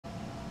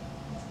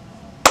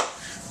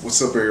What's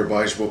up,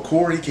 everybody? It's your boy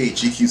Corey,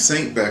 KGQ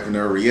Saint, back with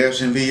another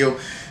reaction video.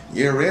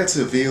 Yeah, react to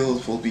the video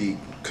will be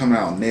coming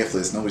out on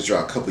Netflix. I know it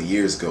dropped a couple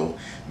years ago.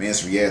 Man,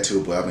 it's react to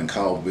it, but I've been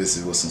called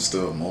busy with some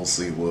stuff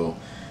mostly. Well,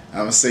 I'm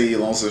gonna say,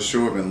 long story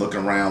short, I've been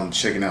looking around,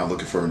 checking out,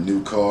 looking for a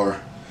new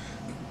car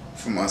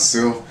for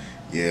myself.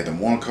 Yeah, the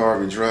one car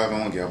I've been driving,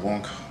 I only got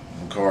one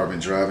car I've been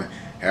driving.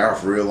 However,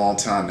 for a real long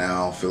time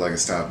now, I feel like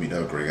it's time for me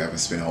to upgrade. I've been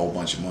spending a whole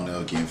bunch of money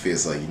on getting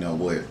fits. Like, you know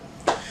what?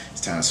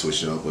 It's time to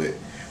switch it up. But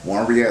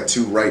one to react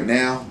to right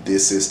now,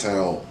 this is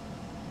titled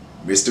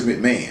Mr.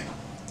 McMahon.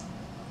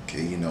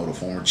 Okay, you know, the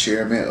former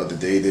chairman of the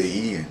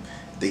WWE, and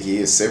I think he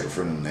is separate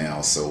from them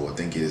now. So I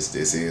think this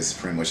is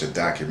pretty much a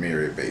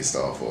documentary based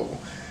off of him.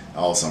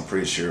 Also, I'm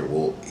pretty sure,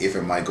 well, if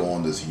it might go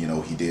on this, you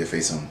know, he did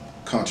face some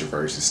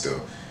controversy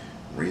stuff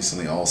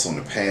recently, also in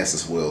the past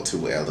as well,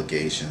 too,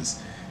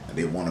 allegations. And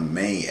then one of the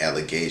main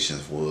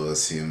allegations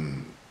was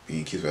him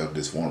being accused of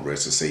this one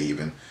wrestler, say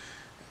even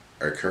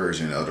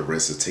encouraging other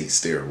wrestlers to take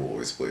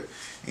steroids. But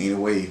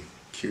anyway,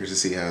 curious to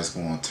see how it's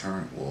going to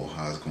turn, well,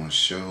 how it's going to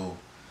show,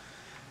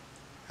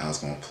 how it's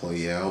going to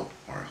play out.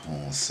 Alright,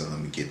 hold on, so let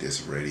me get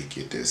this ready,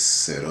 get this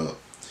set up.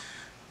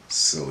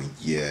 So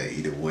yeah,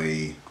 either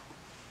way,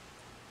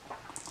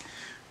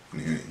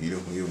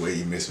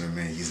 you miss me,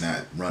 man. He's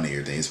not running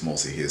everything. It's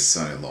mostly his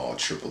son-in-law,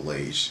 Triple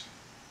H.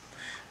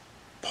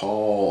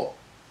 Paul,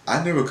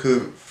 I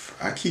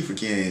keep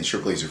forgetting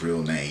Triple H's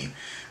real name,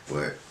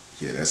 but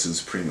yeah, that's who's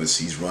pretty much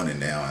he's running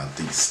now. I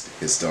think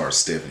his star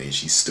Stephanie,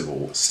 she's stepped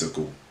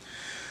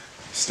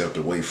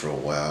away for a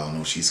while. I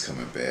know she's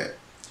coming back.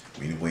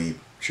 Anyway,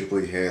 Triple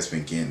H has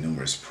been getting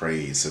numerous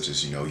praise, such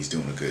as, you know, he's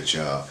doing a good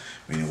job.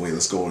 Anyway,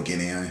 let's go and get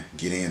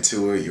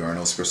into it. You already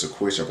know, special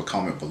question, have a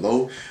comment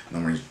below.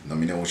 Let me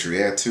know what you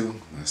react to.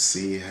 Let's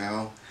see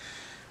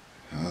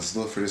let's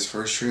look for this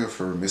first trailer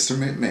for Mr.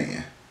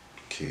 McMahon.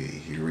 Okay,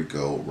 here we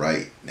go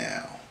right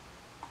now.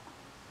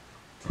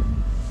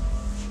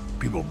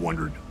 People have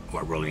wondered who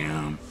I really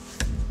am.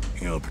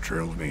 You know,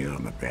 portrayals me as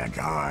I'm a bad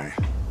guy.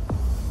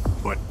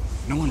 But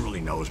no one really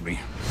knows me.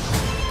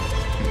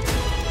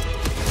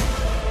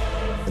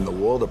 In the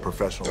world of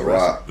professional The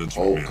wrestling, Rock,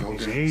 Hulk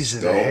Hogan,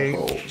 Stone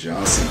Cold,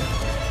 John Cena.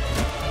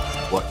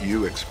 what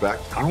you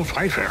expect, I don't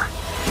fight fair.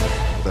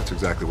 that's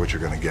exactly what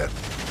you're going to get.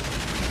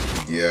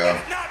 Yeah.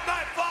 It's not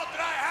my fault that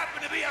I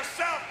happen to be a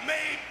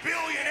self-made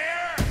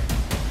billionaire.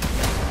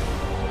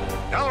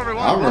 Hello,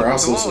 everyone. I remember I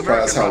was so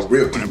surprised how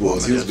ripped he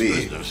was. He was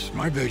big. Business.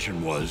 My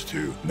vision was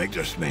to make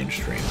this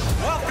mainstream.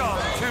 Welcome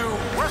to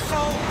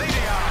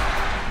WrestleMania.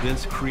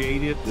 Vince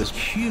created this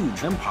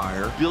huge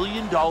empire.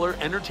 billion-dollar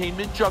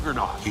entertainment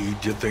juggernaut. He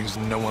did things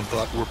no one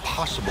thought were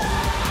possible.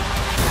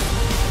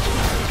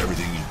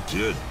 Everything he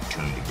did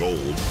turned to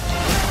gold.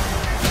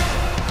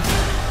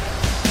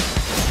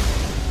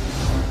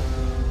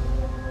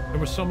 There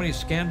were so many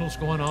scandals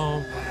going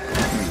on.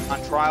 On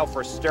trial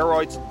for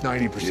steroids.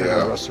 90%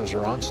 Yeah. of wrestlers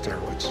are on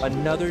steroids.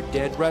 Another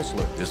dead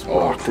wrestler. This Oh,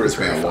 rocked Chris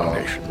the very Benoit.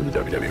 foundation for the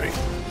WWE.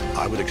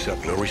 I would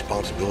accept no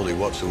responsibility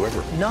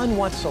whatsoever. None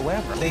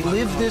whatsoever. They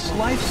live this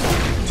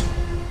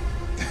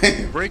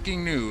lifestyle.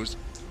 Breaking news,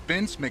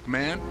 Vince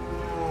McMahon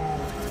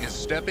is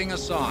stepping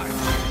aside.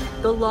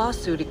 The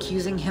lawsuit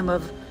accusing him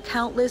of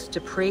countless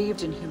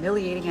depraved and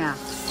humiliating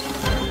acts.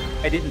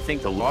 I didn't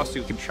think the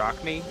lawsuit could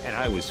shock me, and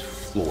I was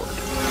floored.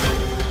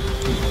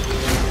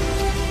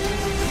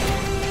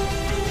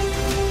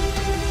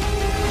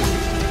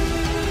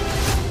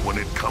 When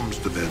it comes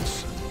to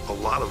Vince, a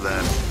lot of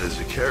that as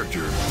a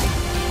character,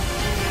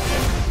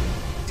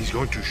 he's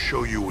going to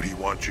show you what he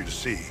wants you to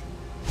see.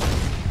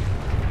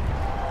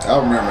 I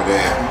remember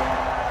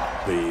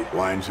that. The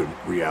lines of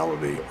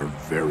reality are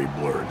very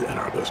blurred in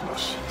our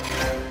business.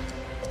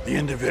 The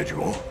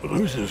individual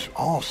loses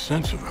all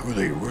sense of who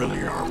they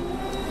really are.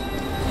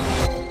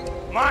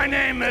 My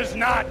name is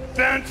not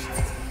Vince.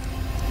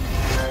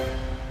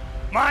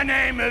 My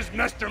name is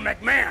Mr.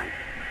 McMahon.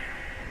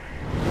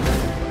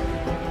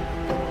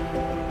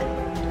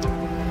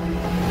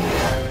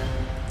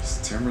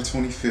 September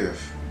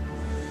 25th.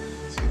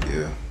 So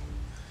yeah.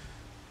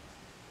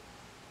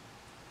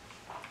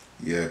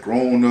 Yeah,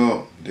 growing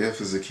up,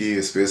 definitely as a kid,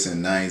 especially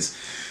in the 90s,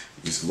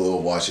 used to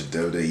love watching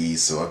WWE,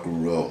 so I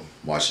grew up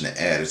watching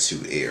the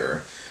Attitude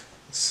Era.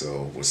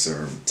 So with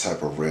certain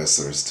type of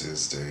wrestlers to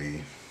this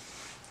day,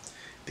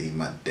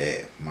 my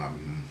dad,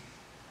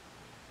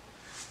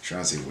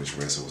 trying to see which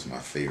wrestler was my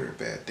favorite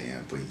back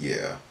then, but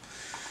yeah.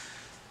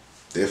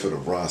 Definitely the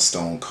Rock,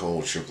 Stone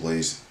Cold, Triple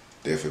H,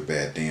 definitely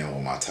back then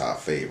were my top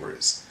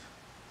favorites.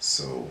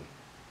 So,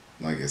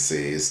 like I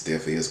said, it's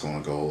definitely is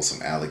going to go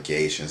some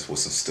allegations with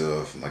some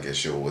stuff. Like I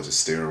showed with the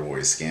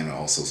steroid scandal,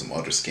 also some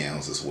other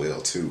scandals as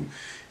well too.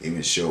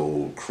 Even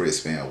showed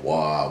Chris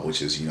Benoit,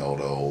 which is, you know,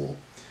 the whole,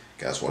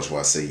 guys watch what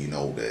I say, you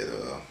know,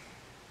 that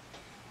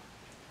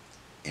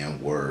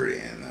N-word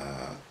and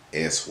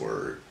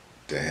S-word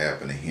that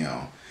happened to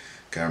him.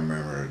 I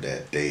remember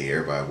that day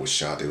everybody was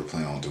shocked. They were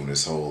planning on doing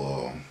this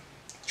whole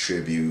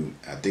tribute,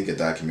 I think a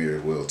documentary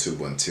as well too,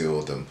 but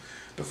until the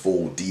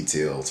full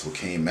details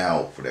came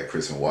out for that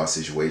Chris Benoit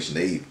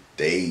situation,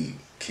 they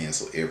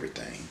canceled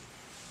everything.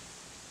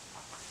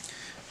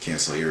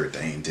 cancel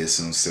everything, diss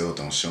himself,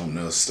 don't show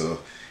enough stuff.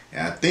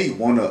 And I think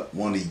one of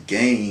the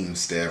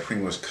games that I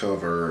pretty much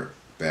covered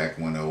back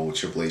when the old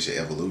Triple H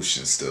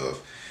Evolution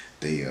stuff,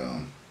 they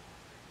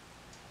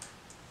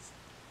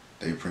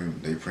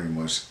pretty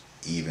much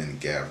even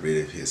got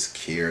rid of his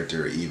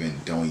character.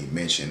 Even don't even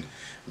mention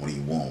when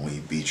he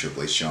beat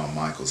Triple H, Shawn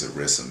Michaels at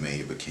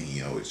WrestleMania, became,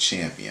 you know, a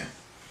champion.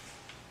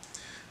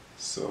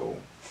 So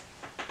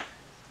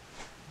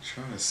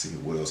trying to see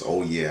what else.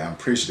 Oh yeah, I'm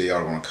pretty sure they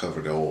are going to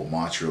cover the old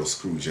Montreal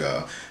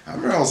Screwjob. I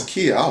remember I was a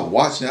kid, I was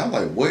watching it, I was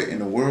like, what in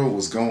the world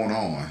was going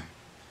on?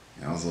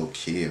 And I was a little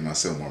kid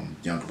myself. My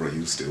younger brother, he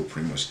was still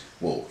pretty much,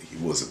 well, he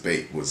was a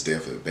baby, was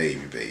definitely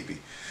a baby.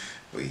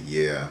 But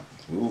yeah,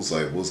 it was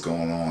like, what's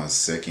going on?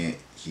 Second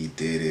he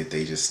did it,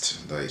 they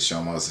just, like,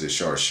 Shawn Michaels did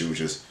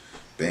sharpshooters,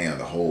 bam,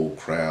 the whole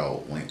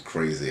crowd went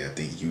crazy. I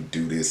think you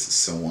do this to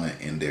someone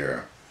in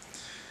their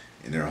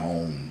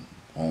hometown.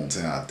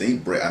 I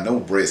think I know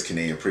Brett's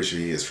Canadian. Pretty sure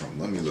he is from.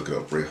 Let me look it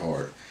up. Bret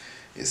Hart,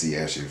 is he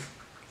actually,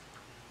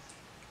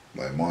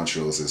 like,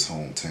 Montreal is his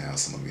hometown?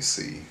 So let me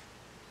see.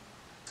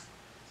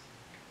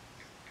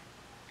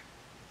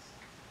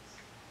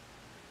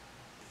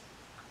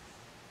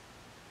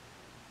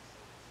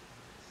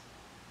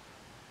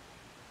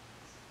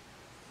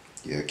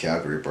 Yeah,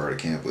 Calgary, Alberta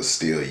camp, but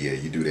still, yeah,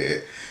 you do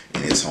that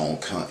in his home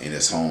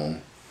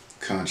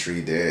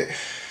country. That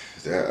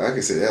like I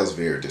said, that was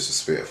very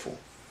disrespectful.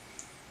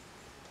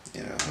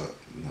 You know,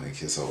 like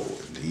his whole,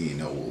 he didn't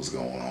know what was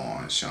going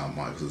on. Shawn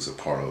Michaels was a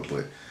part of it,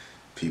 but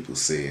people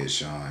said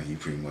Shawn, he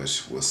pretty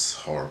much was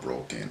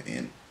heartbroken.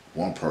 And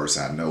one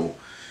person I know,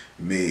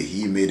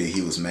 he admitted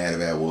he was mad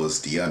about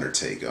was The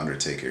Undertaker.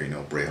 Undertaker, you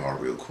know, Bret Hart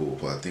real cool,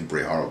 but I think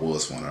Bret Hart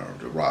was one of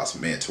the Rock's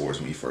mentors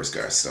when he first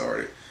got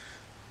started.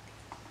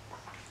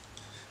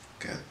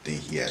 I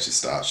think he actually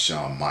stopped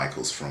Shawn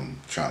Michaels from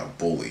trying to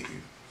bully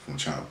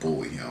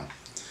him.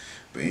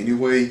 But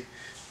anyway,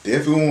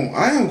 definitely,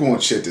 I am going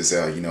to check this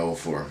out. You know,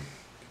 for,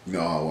 you know,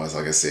 I was,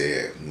 like I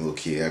said, a little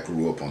kid. I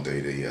grew up on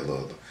WWE. I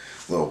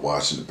love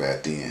watching it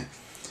back then.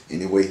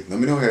 Anyway, let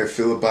me know how you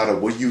feel about it.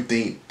 What do you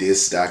think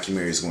this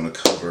documentary is going to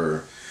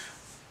cover?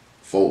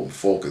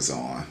 Focus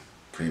on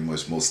pretty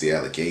much most of the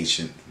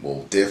allegation.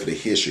 Well, definitely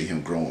history of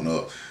him growing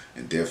up,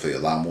 and definitely a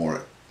lot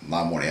more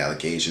the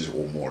allegations,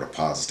 or more the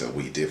positive stuff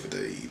we did for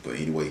the. But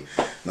anyway,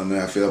 let me know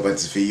how you feel about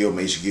this video.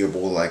 Make sure you give a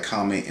boy a like,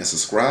 comment, and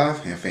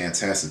subscribe. And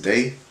fantastic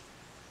day.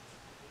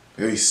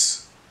 Peace.